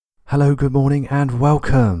Hello, good morning and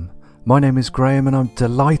welcome. My name is Graham and I'm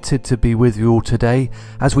delighted to be with you all today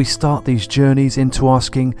as we start these journeys into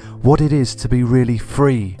asking what it is to be really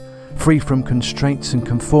free. Free from constraints and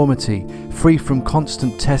conformity, free from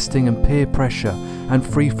constant testing and peer pressure, and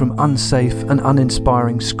free from unsafe and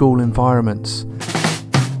uninspiring school environments.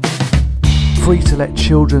 Free to let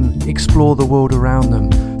children explore the world around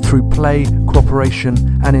them through play,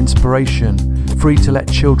 cooperation and inspiration. Free to let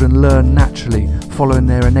children learn naturally, following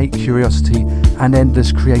their innate curiosity and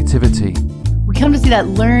endless creativity. We come to see that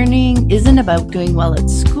learning isn't about doing well at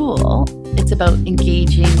school, it's about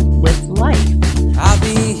engaging with life. I'll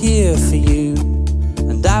be here for you,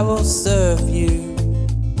 and I will serve you,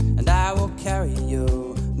 and I will carry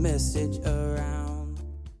your message around.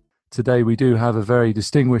 Today we do have a very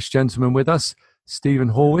distinguished gentleman with us, Stephen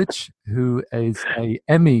Horwich, who is an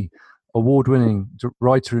Emmy award-winning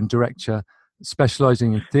writer and director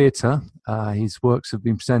specializing in theatre. His works have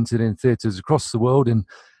been presented in theatres across the world in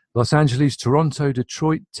Los Angeles, Toronto,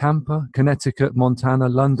 Detroit, Tampa, Connecticut, Montana,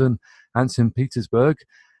 London, and St. Petersburg.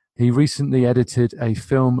 He recently edited a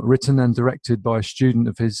film written and directed by a student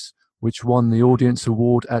of his, which won the Audience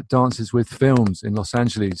Award at Dances with Films in Los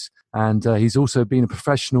Angeles. And he's also been a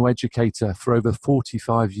professional educator for over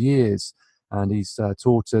 45 years. And he's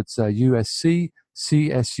taught at USC,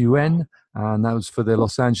 CSUN, and that was for the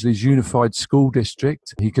Los Angeles Unified School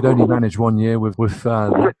District. He could only manage 1 year with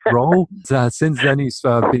that role. Since then, he's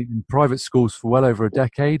been in private schools for well over a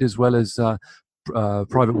decade, as well as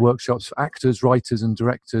private workshops for actors, writers, and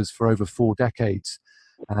directors for over 4 decades.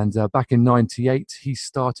 And back in '98, he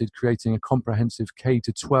started creating a comprehensive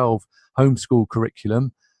K-12 homeschool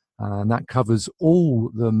curriculum, and that covers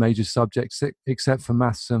all the major subjects except for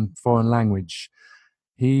maths and foreign language.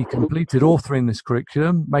 He completed authoring this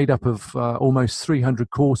curriculum, made up of almost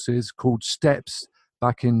 300 courses, called Steps,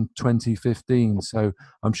 back in 2015. So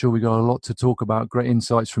I'm sure we got a lot to talk about. Great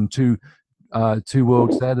insights from two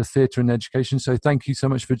worlds there, the theatre and education. So thank you so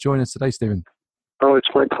much for joining us today, Stephen. Oh, it's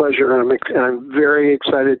my pleasure. I'm very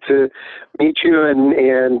excited to meet you,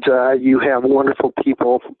 and you have wonderful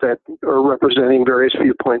people that are representing various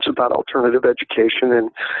viewpoints about alternative education,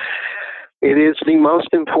 and it is the most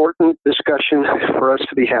important discussion for us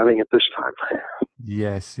to be having at this time.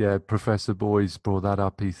 Yes, yeah. Professor Boyes brought that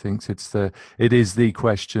up. He thinks it is the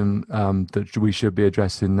question that we should be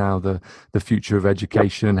addressing now, the future of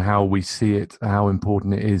education, how we see it, how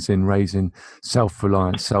important it is in raising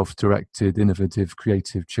self-reliant, self-directed, innovative,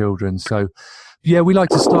 creative children. So, yeah, we like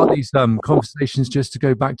to start these conversations just to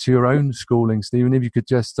go back to your own schooling, Stephen. If you could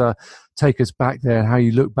just take us back there, how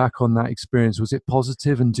you look back on that experience. Was it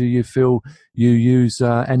positive, and do you feel you use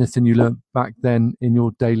anything you learned back then in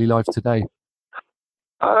your daily life today?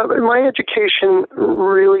 My education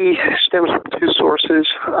really stems from two sources.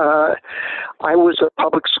 I was a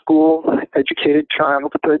public school educated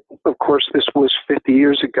child, but of course this was 50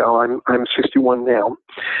 years ago. I'm 61 now.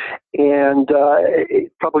 And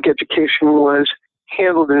public education was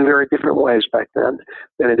handled in very different ways back then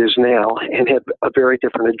than it is now, and had a very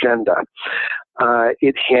different agenda.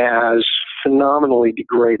 It has phenomenally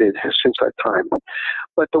degraded since that time.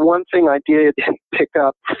 But the one thing I did pick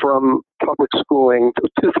up from public schooling,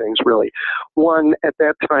 two things really. One, at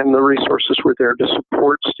that time, the resources were there to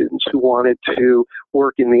support students who wanted to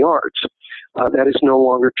work in the arts. That is no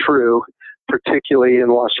longer true, particularly in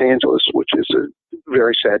Los Angeles, which is a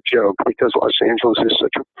very sad joke because Los Angeles is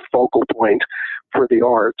such a focal point for the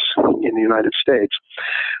arts in the United States.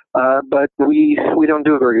 But we don't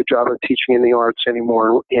do a very good job of teaching in the arts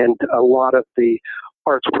anymore, and a lot of the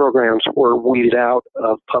arts programs were weeded out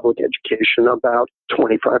of public education about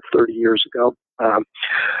 25, 30 years ago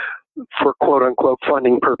for quote-unquote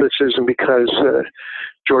funding purposes, and because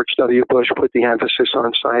George W. Bush put the emphasis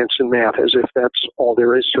on science and math as if that's all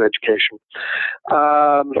there is to education.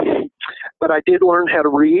 But I did learn how to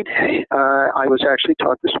read. I was actually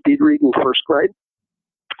taught to speed read in first grade,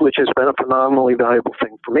 which has been a phenomenally valuable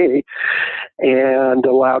thing for me and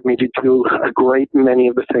allowed me to do a great many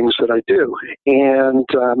of the things that I do. And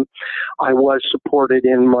I was supported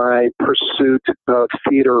in my pursuit of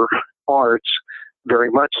theater arts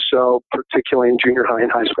very much so, particularly in junior high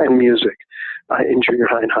and high school, and music in junior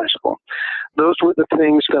high and high school. Those were the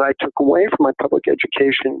things that I took away from my public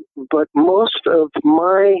education, but most of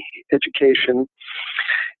my education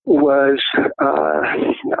was,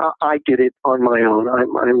 I did it on my own.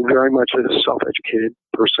 I'm very much a self-educated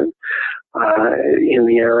person in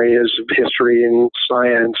the areas of history and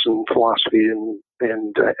science and philosophy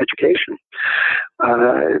and education.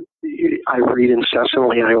 I read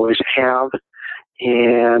incessantly. I always have.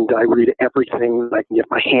 And I read everything that I can get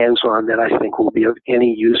my hands on that I think will be of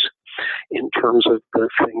any use in terms of the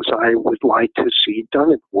things I would like to see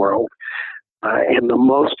done in the world. And the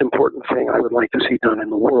most important thing I would like to see done in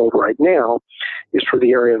the world right now is for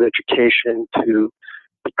the area of education to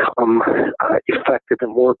become effective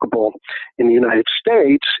and workable. In the United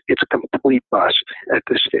States, it's a complete bust at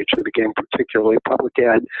this stage of the game, particularly public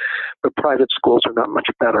ed, but private schools are not much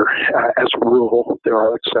better. As a rule, there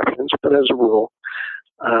are exceptions, but as a rule,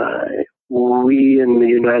 we in the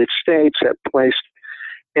United States have placed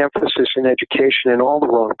emphasis in education in all the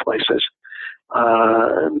wrong places.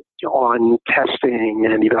 On testing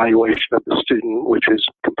and evaluation of the student, which is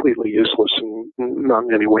completely useless and not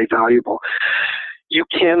in any way valuable. You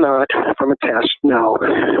cannot, from a test, know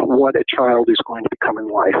what a child is going to become in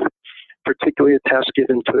life, particularly a test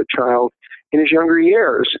given to a child in his younger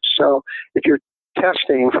years. So if you're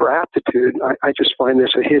testing for aptitude, I just find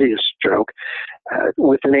this a hideous joke.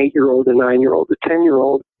 With an 8-year-old, a 9-year-old, a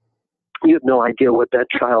 10-year-old, you have no idea what that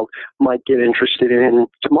child might get interested in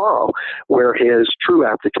tomorrow, where his true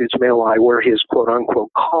aptitudes may lie, where his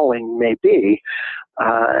quote-unquote calling may be.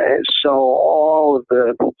 So all of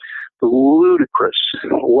the ludicrous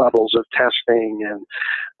levels of testing and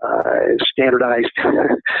standardized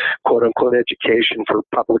quote-unquote education for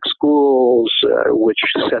public schools, which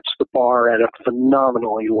sets the bar at a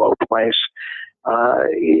phenomenally low place,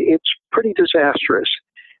 it's pretty disastrous.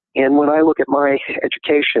 And when I look at my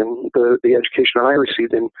education, the education I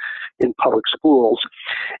received in public schools,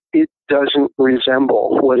 it doesn't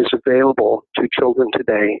resemble what is available to children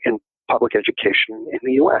today in public education in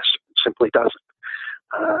the U.S. It simply doesn't.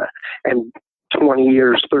 And 20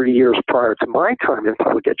 years, 30 years prior to my time in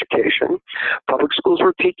public education, public schools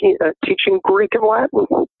were teaching Greek and Latin.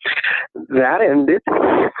 That ended.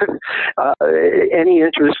 Any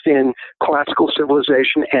interest in classical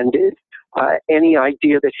civilization ended. Any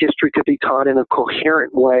idea that history could be taught in a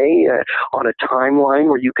coherent way on a timeline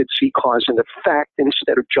where you could see cause and effect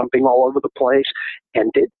instead of jumping all over the place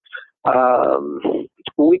ended.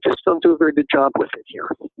 We just don't do a very good job with it here.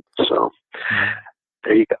 So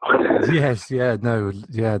there you go. Yes, yeah, no,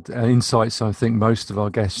 yeah, insights I think most of our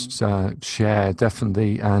guests share,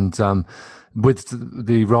 definitely. And with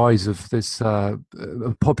the rise of this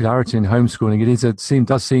popularity in homeschooling,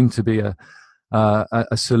 does seem to be a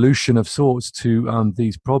solution of sorts to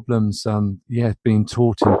these problems, being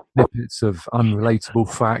taught in snippets of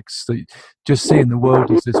unrelatable facts that just seeing the world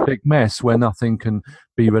as this big mess where nothing can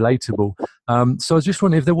be relatable. So I was just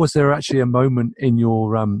wondering if was there actually a moment in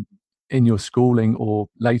your schooling or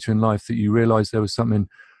later in life that you realized there was something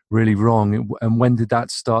really wrong, and when did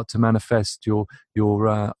that start to manifest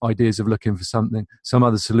your ideas of looking for some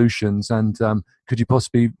other solutions? And could you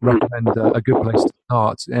possibly recommend a good place to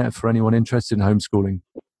start for anyone interested in homeschooling?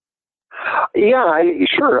 Yeah,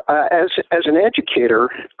 sure. As an educator,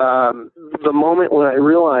 the moment when I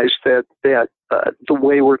realized that the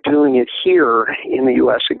way we're doing it here in the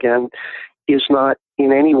U.S. again is not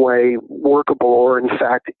in any way workable or in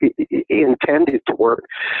fact intended to work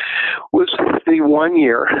was the 1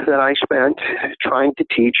 year that I spent trying to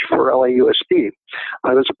teach for LAUSD.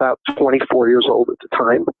 I was about 24 years old at the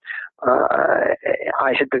time.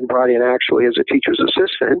 I had been brought in actually as a teacher's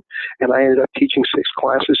assistant, and I ended up teaching 6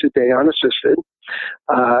 classes a day unassisted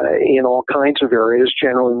in all kinds of areas,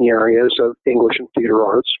 generally in the areas of English and theater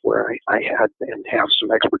arts, where I had and have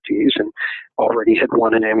some expertise and already had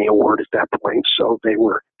won an Emmy Award at that point, so they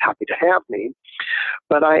were happy to have me.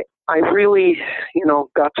 But I really,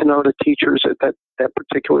 got to know the teachers at that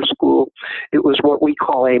particular school. It was what we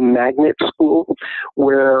call a magnet school,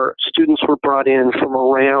 where students were brought in from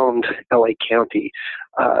around LA County.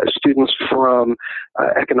 Students from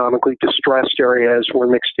economically distressed areas were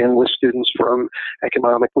mixed in with students from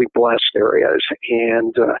economically blessed areas.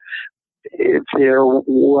 And there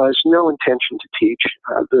was no intention to teach.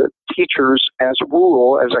 The teachers, as a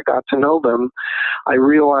rule, as I got to know them, I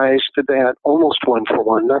realized that almost one for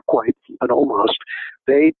one, not quite, but almost,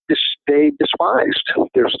 they despised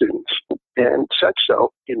their students, and said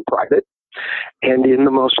so in private and in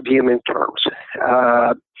the most vehement terms.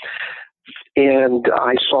 And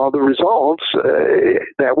I saw the results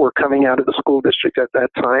that were coming out of the school district at that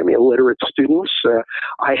time, illiterate students.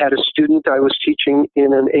 I had a student I was teaching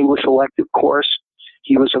in an English elective course.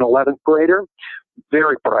 He was an 11th grader,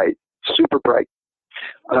 very bright, super bright,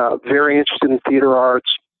 very interested in theater arts,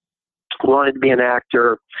 wanted to be an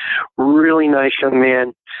actor, really nice young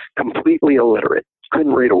man, completely illiterate.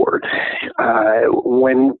 Couldn't read a word.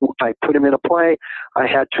 When I put him in a play, I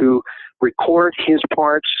had to record his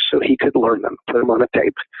parts so he could learn them, put them on a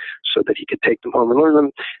tape so that he could take them home and learn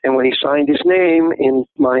them. And when he signed his name in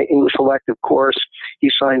my English elective course,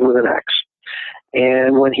 he signed with an X.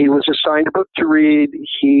 And when he was assigned a book to read,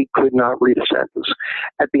 he could not read a sentence.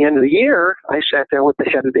 At the end of the year, I sat down with the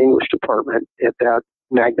head of the English department at that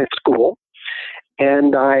magnet school,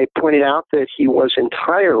 and I pointed out that he was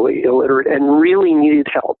entirely illiterate and really needed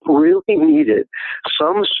help, really needed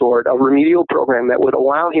some sort of remedial program that would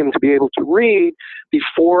allow him to be able to read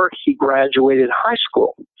before he graduated high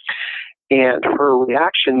school. And her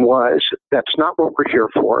reaction was, that's not what we're here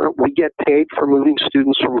for. We get paid for moving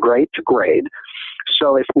students from grade to grade.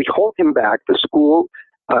 So if we hold him back, the school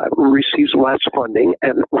receives less funding,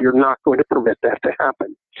 and we're not going to permit that to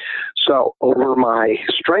happen. So over my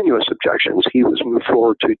strenuous objections, he was moved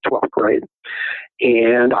forward to 12th grade,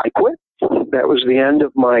 and I quit. That was the end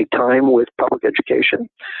of my time with public education.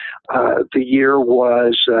 The year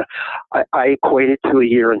was, I equated to a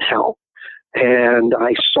year in hell. And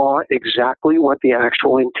I saw exactly what the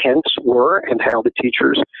actual intents were and how the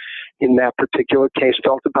teachers in that particular case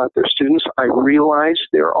felt about their students. I realized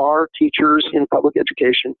there are teachers in public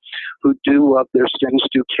education who do love their students,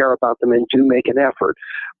 do care about them, and do make an effort,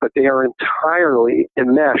 but they are entirely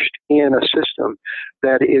enmeshed in a system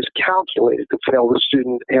that is calculated to fail the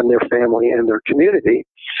student and their family and their community.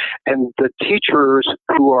 And the teachers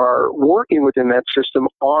who are working within that system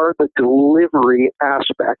are the delivery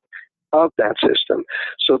aspect of that system.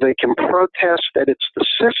 So they can protest that it's the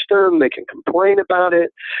system, they can complain about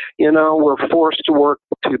it. You know, we're forced to work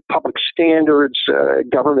to public standards,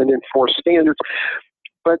 government enforced standards.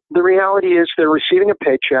 But the reality is they're receiving a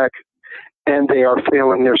paycheck and they are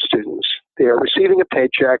failing their students. They are receiving a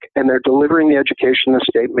paycheck and they're delivering the education the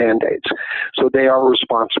state mandates. So they are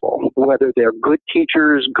responsible. Whether they're good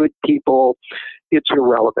teachers, good people, it's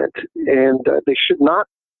irrelevant. And they should not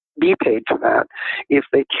be paid for that. If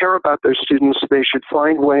they care about their students, they should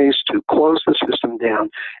find ways to close the system down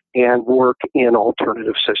and work in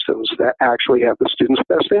alternative systems that actually have the students'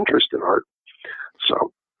 best interest in heart.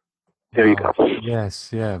 So there you go. Yes,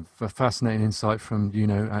 yeah, a fascinating insight from,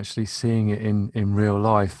 actually seeing it in real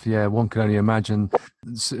life. Yeah, one can only imagine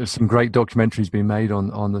some great documentaries being made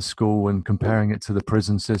on the school and comparing it to the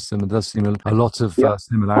prison system. It does seem a lot of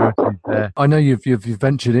similarities there. I know you've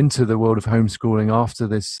ventured into the world of homeschooling after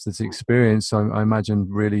this experience. So I imagine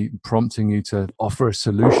really prompting you to offer a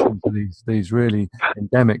solution to these really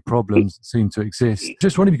endemic problems that seem to exist.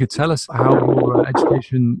 Just wondering if you could tell us how your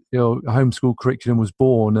education, homeschool curriculum was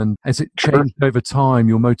born, and has it changed over time,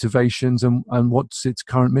 your motivations, and what's its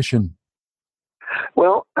current mission?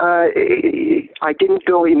 Well, I didn't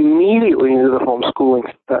go immediately into the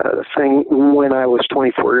homeschooling thing when I was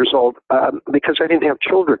 24 years old because I didn't have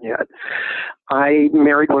children yet. I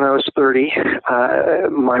married when I was 30.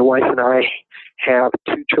 My wife and I have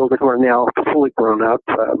two children who are now fully grown up.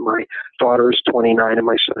 My daughter is 29 and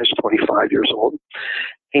my son is 25 years old.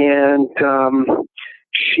 And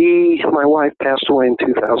my wife passed away in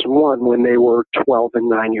 2001 when they were 12 and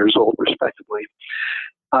 9 years old, respectively.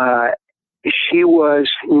 She was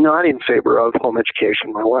not in favor of home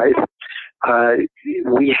education, my wife.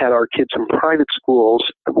 We had our kids in private schools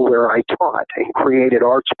where I taught and created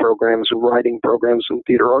arts programs and writing programs and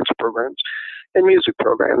theater arts programs and music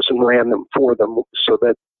programs and ran them for them so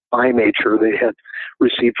that I made sure they had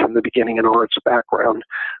received from the beginning an arts background.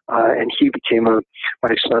 And he became,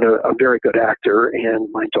 my son, a very good actor, and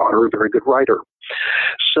my daughter a very good writer.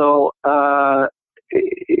 So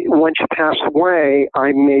when she passed away,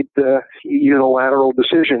 I made the unilateral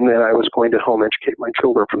decision that I was going to home educate my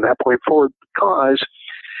children from that point forward, because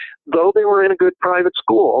though they were in a good private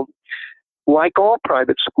school, like all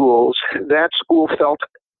private schools, that school felt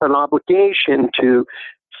an obligation to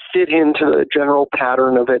fit into the general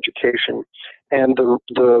pattern of education and the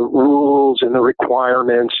rules and the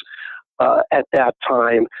requirements at that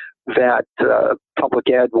time that public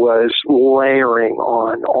ed was layering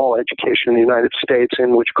on all education in the United States,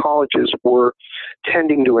 in which colleges were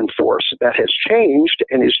tending to enforce. That has changed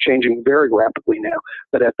and is changing very rapidly now,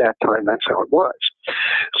 but at that time, that's how it was.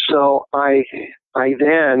 So I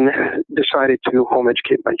then decided to home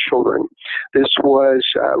educate my children. This was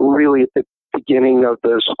really at the beginning of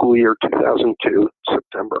the school year 2002,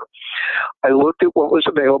 September. I looked at what was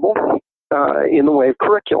available in the way of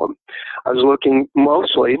curriculum. I was looking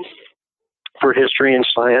mostly for history and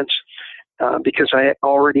science because I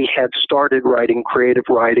already had started writing creative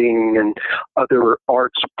writing and other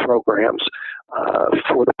arts programs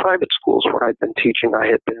for the private schools where I'd been teaching.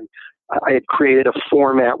 I had created a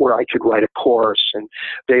format where I could write a course, and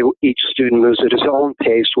each student moves at his own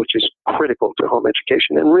pace, which is critical to home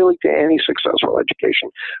education and really to any successful education.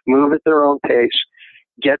 Move at their own pace,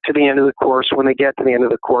 get to the end of the course when they get to the end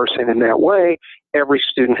of the course, and in that way, every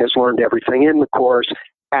student has learned everything in the course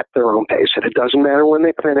at their own pace. And it doesn't matter when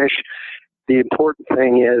they finish. the important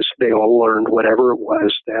thing is they all learned whatever it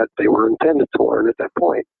was that they were intended to learn at that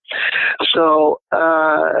point. So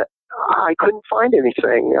I couldn't find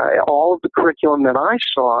anything. All of the curriculum that I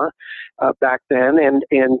saw back then, and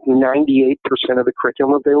 98% of the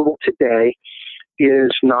curriculum available today,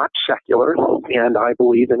 is not secular, and I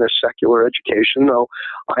believe in a secular education, though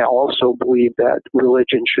I also believe that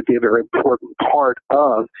religion should be a very important part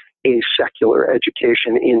of a secular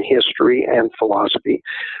education in history and philosophy.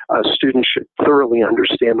 Students should thoroughly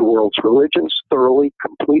understand the world's religions, thoroughly,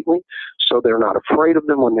 completely, so they're not afraid of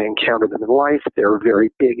them when they encounter them in life. They're a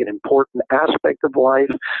very big and important aspect of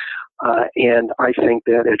life, and I think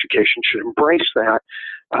that education should embrace that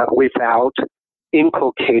without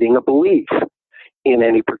inculcating a belief in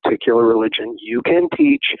any particular religion. You can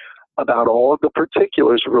teach about all of the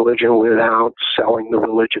particulars of religion without selling the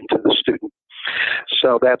religion to the student.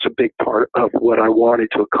 So that's a big part of what I wanted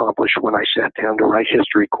to accomplish when I sat down to write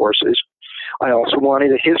history courses. I also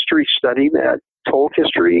wanted a history study that told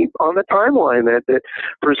history on the timeline, that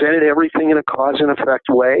presented everything in a cause and effect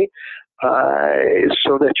way,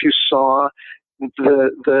 so that you saw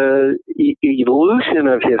the evolution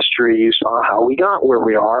of history. You saw how we got where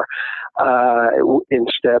we are,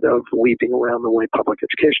 instead of leaping around the way public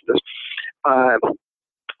education does.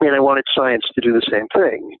 And I wanted science to do the same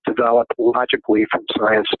thing, develop logically from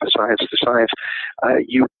science to science to science.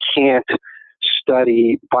 You can't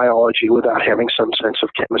study biology without having some sense of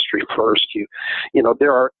chemistry first. You know,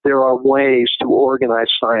 there are ways to organize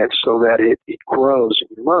science so that it grows in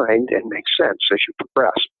your mind and makes sense as you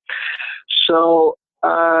progress. So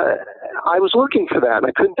I was looking for that, and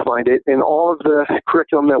I couldn't find it. And all of the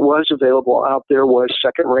curriculum that was available out there was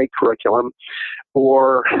second-rate curriculum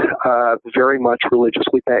or very much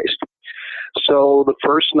religiously based. So the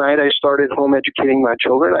first night I started home educating my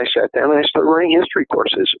children, I sat down and I started writing history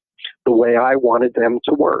courses the way I wanted them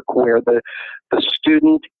to work, where the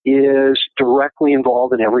student is directly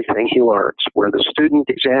involved in everything he learns, where the student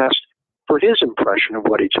is asked for his impression of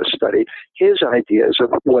what he just studied, his ideas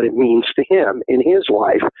of what it means to him in his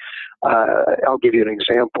life. I'll give you an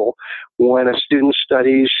example. When a student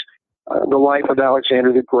studies the life of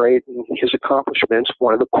Alexander the Great and his accomplishments,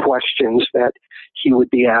 one of the questions that he would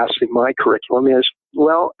be asked in my curriculum is,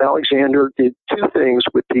 well, Alexander did two things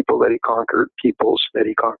with peoples that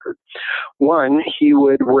he conquered. One, he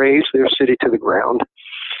would raise their city to the ground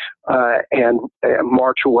and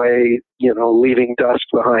march away, leaving dust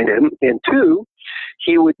behind him. And two,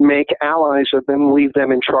 he would make allies of them, leave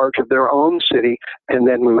them in charge of their own city, and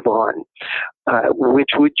then move on. Which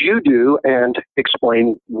would you do, and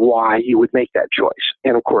explain why you would make that choice?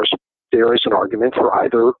 And of course, there is an argument for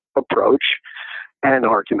either approach, and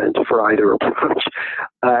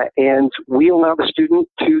we allow the student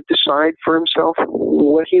to decide for himself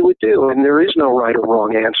what he would do. And there is no right or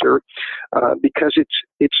wrong answer because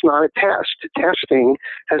it's not a test. Testing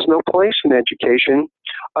has no place in education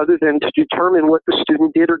other than to determine what the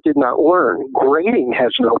student did or did not learn. Grading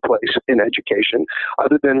has no place in education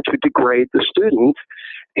other than to degrade the student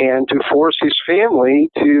and to force his family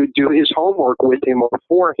to do his homework with him or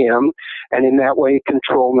for him, and in that way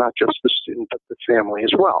control not just the student but the family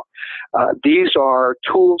as well. These are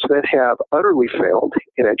tools that have utterly failed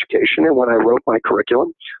in education, and when I wrote my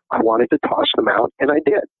curriculum, I wanted to toss them out, and I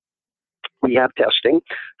did. We have testing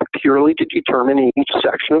purely to determine in each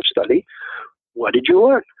section of study, what did you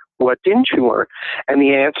learn? What didn't you learn? And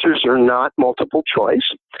the answers are not multiple choice,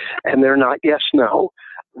 and they're not yes, no.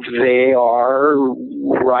 They are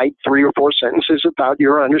write 3 or 4 sentences about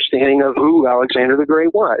your understanding of who Alexander the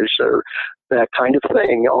Great was, or that kind of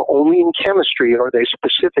thing. Only in chemistry are they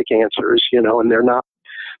specific answers, and they're not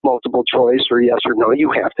multiple choice or yes or no. You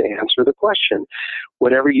have to answer the question.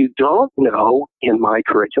 Whatever you don't know in my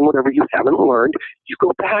curriculum, whatever you haven't learned, you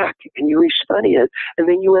go back and you restudy it, and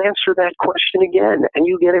then you answer that question again, and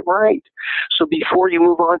you get it right. So before you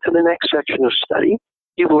move on to the next section of study,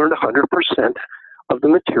 you've learned 100% of the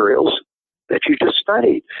materials that you just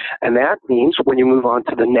studied. And that means when you move on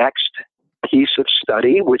to the next piece of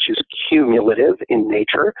study, which is cumulative in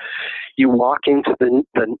nature, you walk into the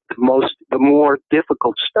more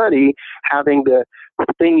difficult study having the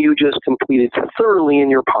thing you just completed thoroughly in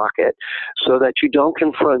your pocket, so that you don't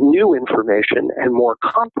confront new information and more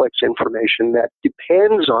complex information that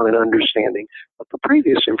depends on an understanding of the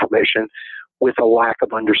previous information with a lack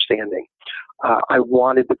of understanding. I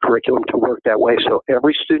wanted the curriculum to work that way so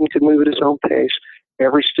every student could move at his own pace.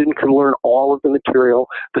 Every student can learn all of the material.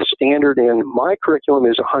 The standard in my curriculum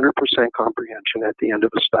is 100% comprehension at the end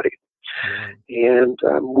of the study. Right. And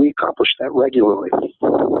we accomplish that regularly.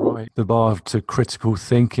 Right. The bar to critical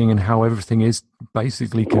thinking and how everything is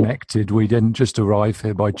basically connected. We didn't just arrive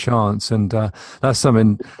here by chance, and that's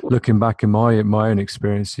something. Looking back in my own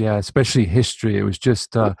experience, yeah, especially history, it was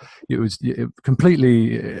just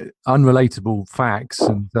completely unrelatable facts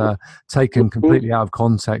and taken completely out of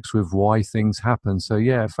context with why things happen. So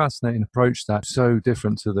yeah, fascinating approach. That's so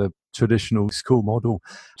different to the traditional school model.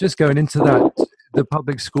 Just going into that, the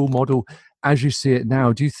public school model as you see it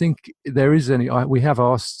now, do you think there is any? We have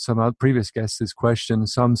asked some previous guests this question.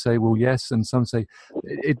 Some say, well, yes, and some say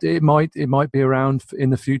it might be around in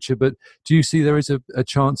the future. But do you see there is a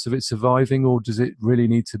chance of it surviving, or does it really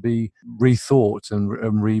need to be rethought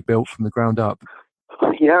and rebuilt from the ground up?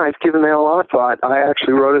 Yeah, I've given that a lot of thought. I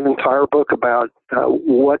actually wrote an entire book about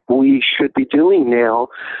what we should be doing now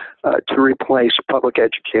to replace public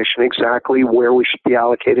education, exactly where we should be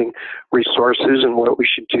allocating resources and what we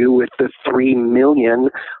should do with the 3 million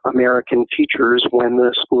American teachers when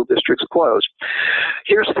the school districts close.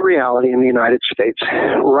 Here's the reality in the United States.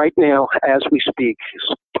 Right now, as we speak,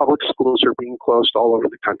 public schools are being closed all over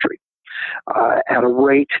the country at a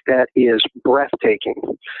rate that is breathtaking.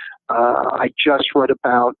 I just read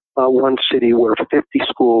about one city where 50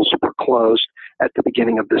 schools were closed at the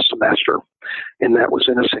beginning of this semester, and that was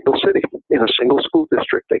in a single city, in a single school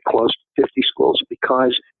district. They closed 50 schools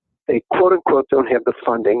because they, quote unquote, don't have the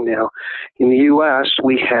funding. Now, in the U.S.,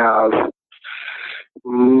 we have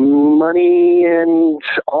money and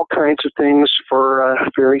all kinds of things for a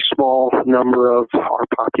very small number of our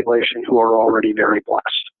population who are already very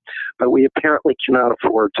blessed. But we apparently cannot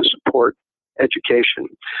afford to support education.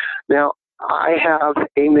 Now, I have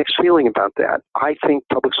a mixed feeling about that. I think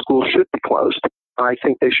public schools should be closed. I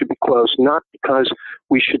think they should be closed not because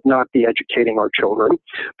we should not be educating our children,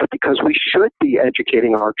 but because we should be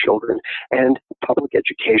educating our children. And public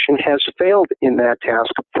education has failed in that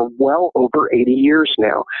task for well over 80 years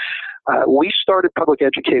now. We started public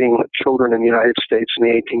educating children in the United States in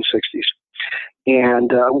the 1860s.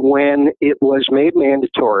 And when it was made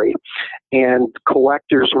mandatory and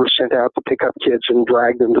collectors were sent out to pick up kids and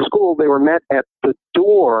drag them to school, they were met at the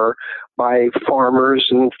door by farmers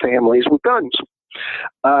and families with guns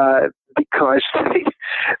because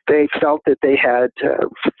they felt that they had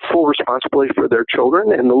full responsibility for their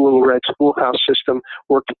children, and the Little Red Schoolhouse system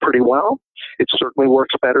worked pretty well. It certainly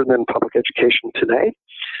works better than public education today,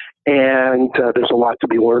 and there's a lot to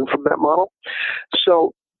be learned from that model.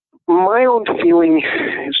 So my own feeling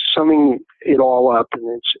is summing it all up,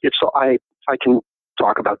 and I can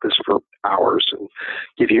talk about this for hours and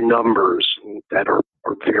give you numbers that are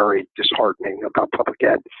very disheartening about public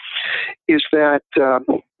ed, is that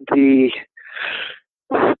the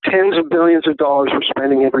tens of billions of dollars we're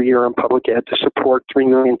spending every year on public ed to support 3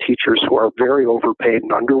 million teachers who are very overpaid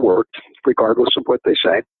and underworked, regardless of what they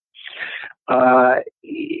say.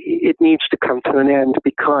 It needs to come to an end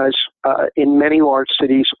because in many large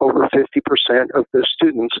cities, over 50% of the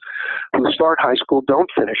students who start high school don't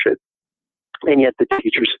finish it, and yet the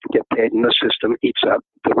teachers get paid and the system eats up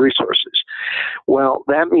the resources. Well,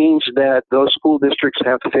 that means that those school districts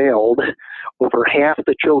have failed over half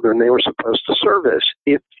the children they were supposed to service.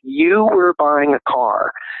 If you were buying a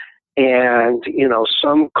car and,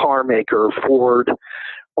 some car maker, Ford,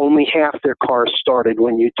 only half their cars started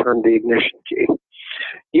when you turned the ignition key,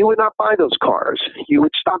 you would not buy those cars. You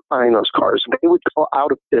would stop buying those cars. They would go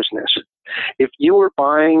out of business. If you were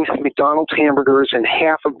buying McDonald's hamburgers and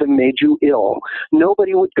half of them made you ill,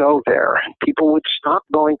 nobody would go there. People would stop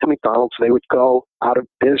going to McDonald's. They would go out of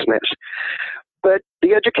business. But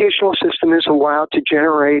the educational system is allowed to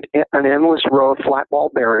generate an endless row of flat ball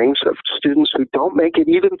bearings of students who don't make it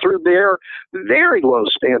even through their very low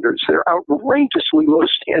standards, their outrageously low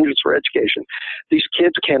standards for education. These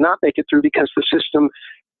kids cannot make it through because the system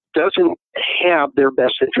doesn't have their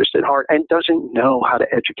best interest at heart and doesn't know how to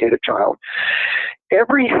educate a child.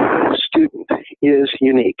 Every student is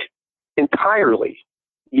unique, entirely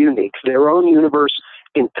unique, their own universe,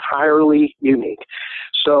 entirely unique.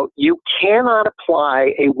 So you cannot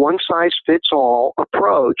apply a one-size-fits-all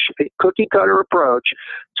approach, a cookie-cutter approach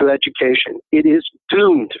to education. It is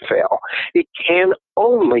doomed to fail. It can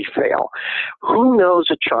only fail. Who knows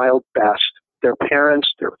a child best? Their parents,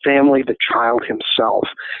 their family, the child himself,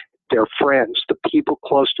 their friends, the people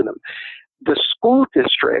close to them. The school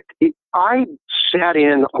district, I sat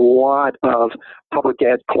in a lot of public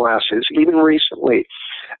ed classes, even recently,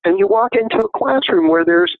 and you walk into a classroom where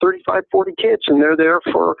there's 35, 40 kids, and they're there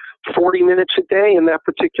for 40 minutes a day in that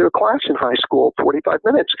particular class in high school, 45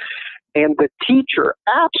 minutes. And the teacher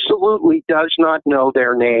absolutely does not know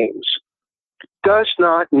their names. does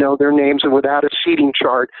not know their names and without a seating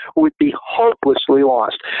chart would be hopelessly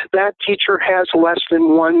lost. That teacher has less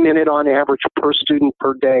than 1 minute on average per student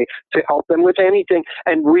per day to help them with anything,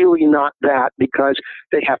 and really not that, because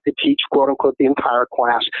they have to teach, quote unquote, the entire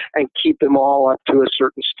class and keep them all up to a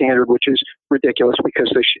certain standard, which is ridiculous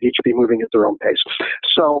because they should each be moving at their own pace.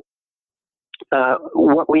 So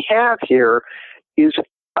what we have here is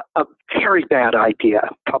a very bad idea,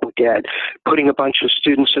 public ed, putting a bunch of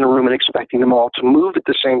students in a room and expecting them all to move at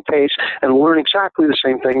the same pace and learn exactly the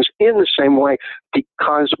same things in the same way,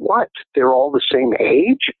 because what? They're all the same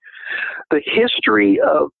age? The history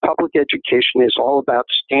of public education is all about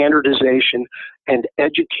standardization, and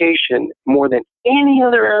education, more than any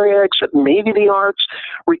other area except maybe the arts,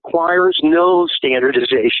 requires no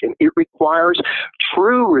standardization. It requires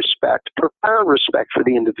true respect, profound respect for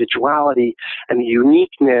the individuality and the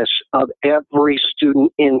uniqueness of every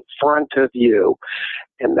student in front of you.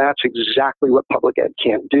 And that's exactly what public ed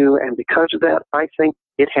can't do. And because of that, I think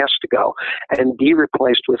it has to go and be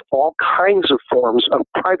replaced with all kinds of forms of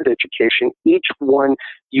private education, each one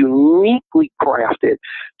uniquely crafted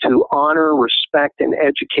to honor, respect, and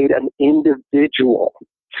educate an individual.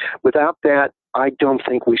 Without that, I don't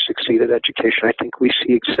think we succeed at education. I think we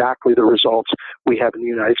see exactly the results we have in the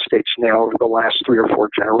United States now over the last 3 or 4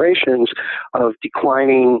 generations of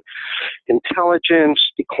declining intelligence,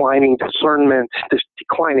 declining discernment,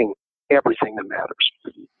 declining everything that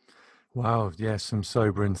matters. Wow, yes, some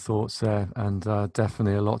sobering thoughts there, and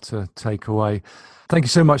definitely a lot to take away. Thank you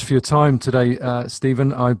so much for your time today,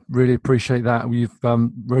 Stephen. I really appreciate that. You've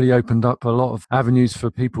really opened up a lot of avenues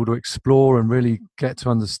for people to explore and really get to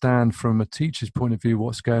understand from a teacher's point of view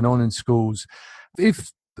what's going on in schools.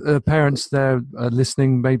 If parents there are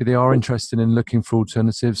listening, maybe they are interested in looking for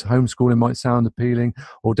alternatives. Homeschooling might sound appealing,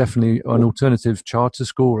 or definitely an alternative charter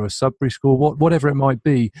school or a Sudbury school, whatever it might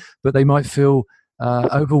be, but they might feel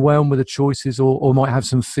overwhelmed with the choices, or might have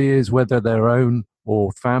some fears, whether their own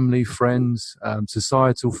or family, friends,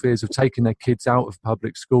 societal fears of taking their kids out of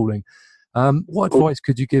public schooling. What advice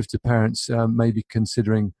could you give to parents maybe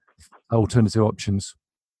considering alternative options?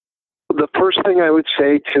 The first thing I would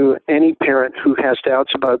say to any parent who has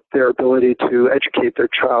doubts about their ability to educate their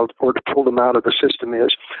child or to pull them out of the system is,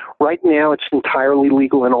 right now it's entirely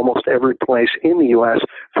legal in almost every place in the U.S.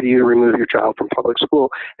 for you to remove your child from public school.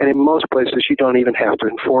 And in most places, you don't even have to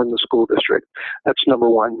inform the school district. That's number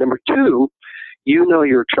one. Number two, you know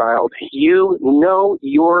your child. You know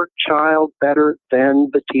your child better than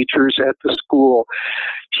the teachers at the school.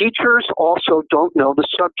 Teachers also don't know the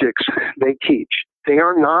subjects they teach. They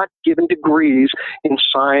are not given degrees in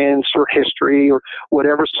science or history or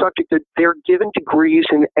whatever subject. They're given degrees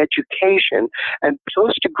in education, and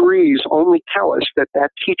those degrees only tell us that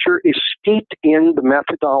that teacher is steeped in the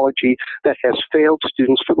methodology that has failed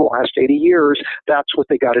students for the last 80 years. That's what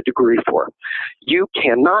they got a degree for. You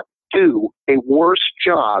cannot do a worse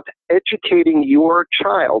job educating your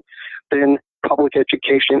child than public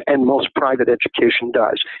education and most private education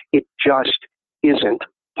does. It just isn't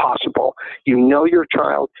possible. You know your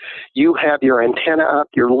child, you have your antenna up,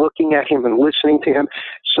 you're looking at him and listening to him,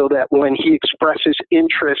 so that when he expresses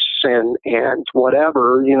interests and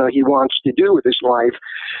whatever he wants to do with his life,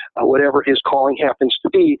 whatever his calling happens to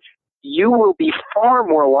be, you will be far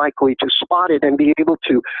more likely to spot it and be able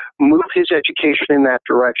to move his education in that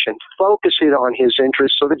direction, focus it on his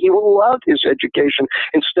interests so that he will love his education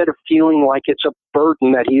instead of feeling like it's a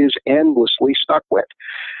burden that he is endlessly stuck with.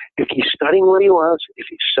 If he's studying what he loves, if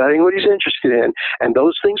he's studying what he's interested in, and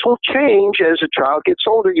those things will change as a child gets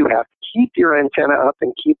older, you have to keep your antenna up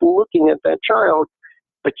and keep looking at that child,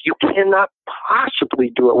 but you cannot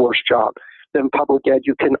possibly do a worse job than public ed.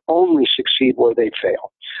 You can only succeed where they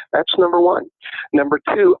fail. That's number one. Number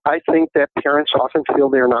two, I think that parents often feel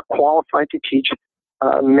they're not qualified to teach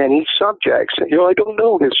many subjects. I don't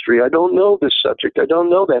know history. I don't know this subject. I don't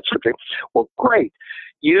know that subject. Well, great.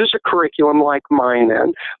 Use a curriculum like mine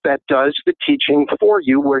then that does the teaching for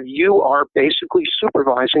you, where you are basically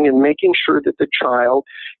supervising and making sure that the child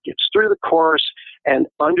gets through the course and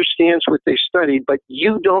understands what they studied, but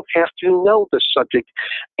you don't have to know the subject.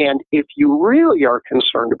 And if you really are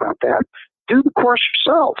concerned about that, do the course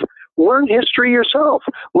yourself. Learn history yourself.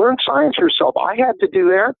 Learn science yourself. I had to do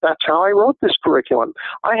that. That's how I wrote this curriculum.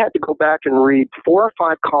 I had to go back and read 4 or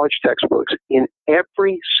 5 college textbooks in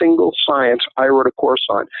every single science I wrote a course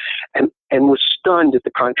on, and was stunned at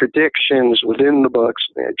the contradictions within the books.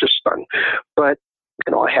 Just stunned. But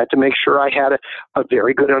I had to make sure I had a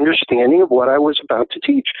very good understanding of what I was about to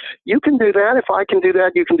teach. You can do that. If I can do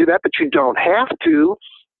that, you can do that, but you don't have to.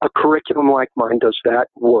 A curriculum like mine does that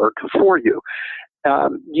work for you.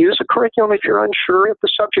 Use a curriculum if you're unsure of the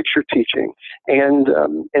subjects you're teaching, and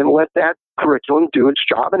let that curriculum do its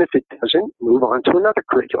job. And if it doesn't, move on to another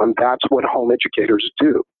curriculum. That's what home educators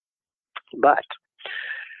do. But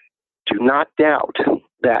do not doubt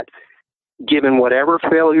that given whatever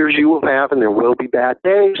failures you will have, and there will be bad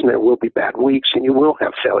days and there will be bad weeks, and you will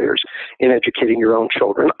have failures in educating your own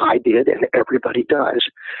children. I did, and everybody does.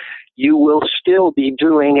 You will still be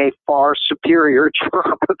doing a far superior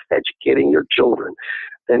job of educating your children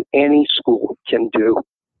than any school can do,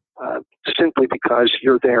 simply because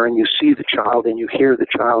you're there and you see the child and you hear the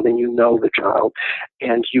child and you know the child,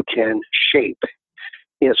 and you can shape,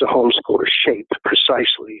 as a homeschooler, shape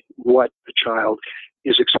precisely what the child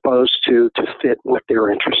is exposed to fit what they're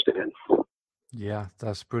interested in. Yeah,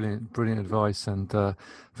 that's brilliant advice, and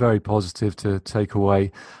very positive to take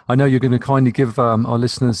away. I know you're going to kindly give our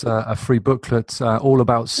listeners a free booklet all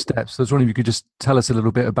about STEPS. I was wondering if you could just tell us a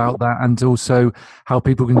little bit about that, and also how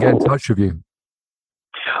people can get in touch with you.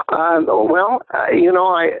 I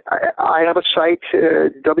have a site,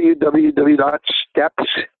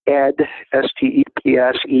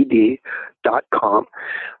 www.stepsed.com,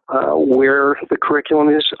 where the curriculum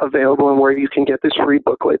is available and where you can get this free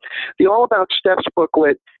booklet. The All About STEPS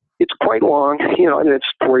booklet, it's quite long, and it's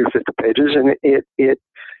 40 or 50 pages, and it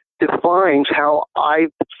defines how I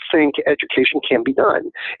think education can be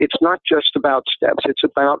done. It's not just about STEPS. It's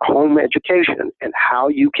about home education and how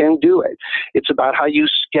you can do it. It's about how you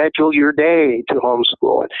schedule your day to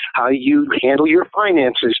homeschool, and how you handle your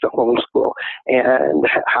finances to homeschool, and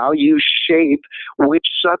how you shape which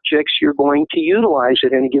subjects you're going to utilize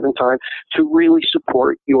at any given time to really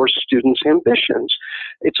support your students' ambitions.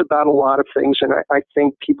 It's about a lot of things, and I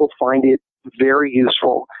think people find it very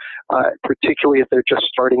useful, particularly if they're just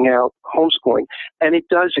starting out homeschooling. And it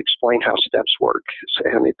does explain how STEPS work,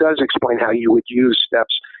 and it does explain how you would use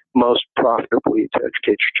STEPS most profitably to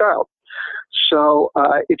educate your child. So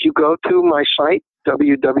if you go to my site,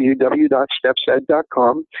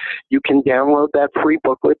 www.stepsed.com, you can download that free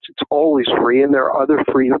booklet. It's always free, and there are other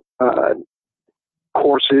free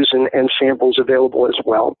courses and samples available as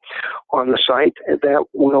well on the site that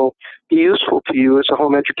will be useful to you as a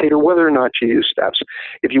home educator, whether or not you use STEPS.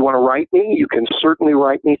 If you want to write me, you can certainly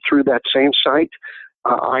write me through that same site.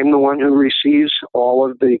 I'm the one who receives all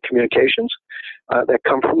of the communications that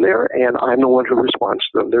come from there, and I'm the one who responds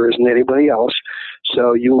to them. There isn't anybody else,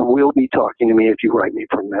 so you will be talking to me if you write me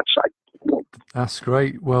from that site. That's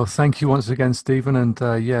great. Well, thank you once again, Stephen, and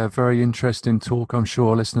very interesting talk. I'm sure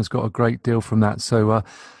our listeners got a great deal from that. So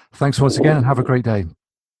thanks once again, and have a great day.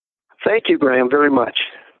 Thank you, Graham, very much.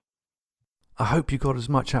 I hope you got as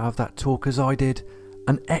much out of that talk as I did.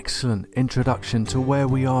 An excellent introduction to where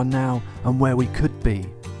we are now and where we could be.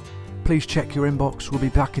 Please check your inbox. We'll be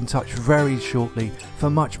back in touch very shortly for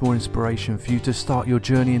much more inspiration for you to start your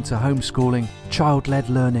journey into homeschooling, child-led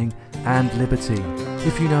learning and liberty.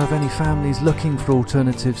 If you know of any families looking for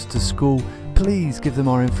alternatives to school, please give them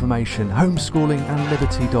our information,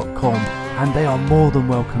 homeschoolingandliberty.com, and they are more than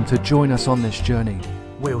welcome to join us on this journey.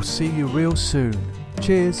 We'll see you real soon.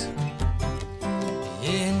 Cheers.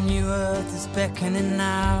 Yeah, new earth is beckoning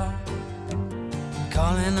now,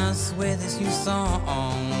 calling us with this new song.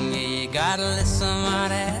 Yeah, you gotta listen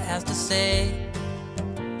what it has to say.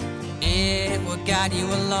 It will guide you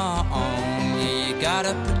along. Yeah, you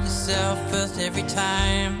gotta put yourself first every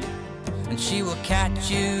time, and she will catch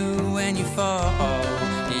you when you fall.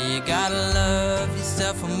 Yeah, you gotta love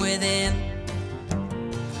yourself from within.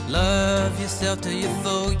 Love yourself till you're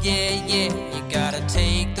full. Yeah, yeah. You gotta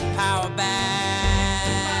take the power back.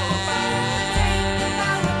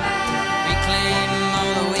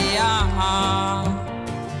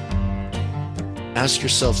 Ask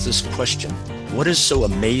yourself this question: what is so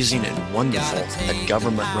amazing and wonderful at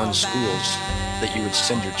government-run schools that you would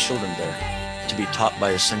send your children there to be taught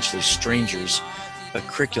by essentially strangers a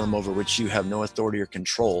curriculum over which you have no authority or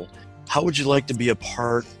control? How would you like to be a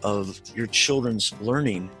part of your children's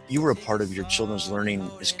learning? You were a part of your children's learning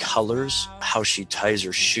is colors, how she ties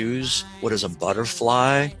her shoes, what is a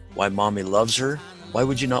butterfly, why mommy loves her. Why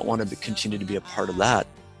would you not want to continue to be a part of that?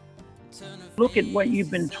 Look at what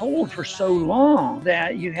you've been told for so long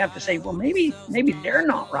that you have to say, well, maybe they're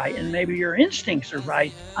not right, and maybe your instincts are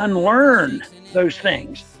right. Unlearn those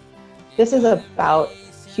things. This is about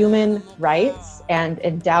human rights and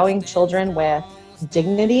endowing children with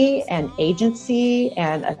dignity and agency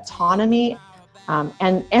and autonomy.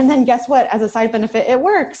 And then guess what? As a side benefit, it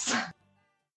works.